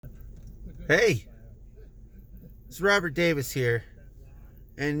Hey, it's Robert Davis here,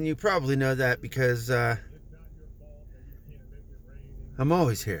 and you probably know that because I'm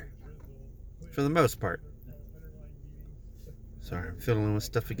always here, for the most part. Sorry, I'm fiddling with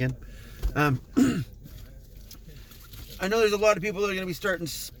stuff again. I know there's a lot of people that are going to be starting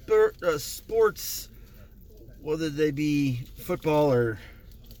sports, whether they be football or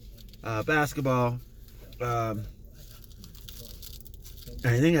basketball. I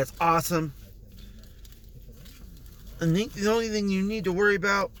think that's awesome. I think the only thing you need to worry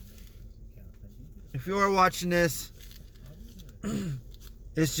about, if you are watching this,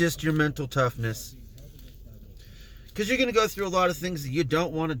 is just your mental toughness. Because you're going to go through a lot of things that you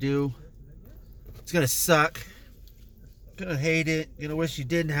don't want to do. It's going to suck. You're going to hate it. You're going to wish you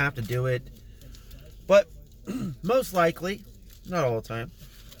didn't have to do it. But most likely, not all the time,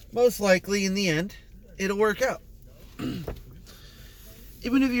 most likely in the end, it'll work out.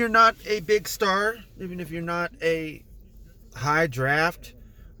 Even if you're not a big star, even if you're not a high draft,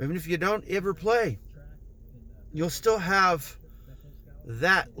 even if you don't ever play, you'll still have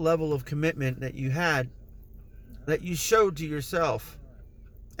that level of commitment that you had, that you showed to yourself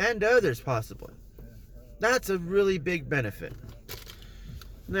and to others possibly. That's a really big benefit.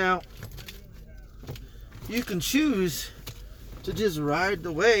 Now, you can choose to just ride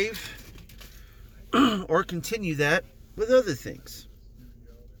the wave or continue that with other things.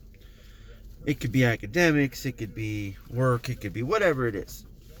 It could be academics, it could be work, it could be whatever it is.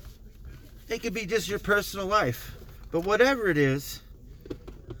 It could be just your personal life. But whatever it is,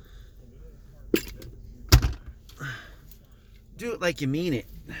 do it like you mean it.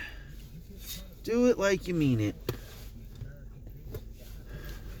 Do it like you mean it.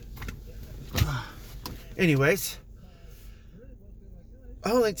 Anyways, I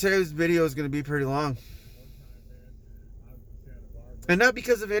don't think today's video is going to be pretty long. And not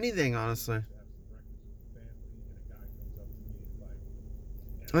because of anything, honestly.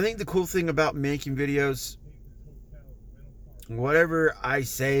 I think the cool thing about making videos, whatever I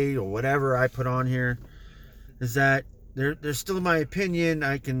say or whatever I put on here, is that there's still my opinion.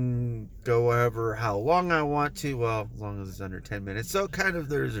 I can go over how long I want to. Well, as long as it's under 10 minutes. So kind of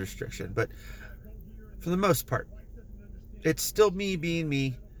there's a restriction. But for the most part, it's still me being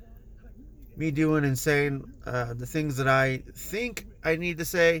me. Me doing and saying the things that I think I need to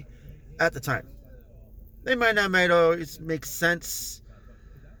say at the time. They might always make sense.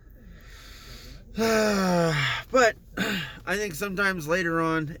 But I think sometimes later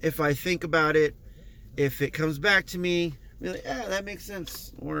on, if I think about it, if it comes back to me, be like, that makes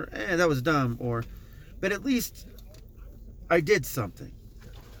sense, or that was dumb, but at least I did something,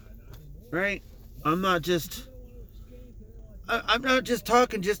 right? I'm not just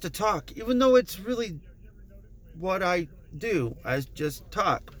talking just to talk, even though it's really what I do. I just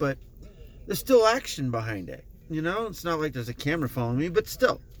talk, but there's still action behind it. You know, it's not like there's a camera following me, but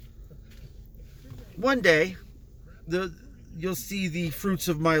still. One day, you'll see the fruits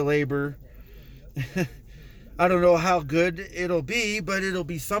of my labor. I don't know how good it'll be, but it'll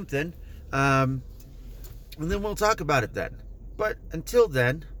be something. And then we'll talk about it then. But until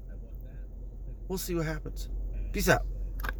then, we'll see what happens. Peace out.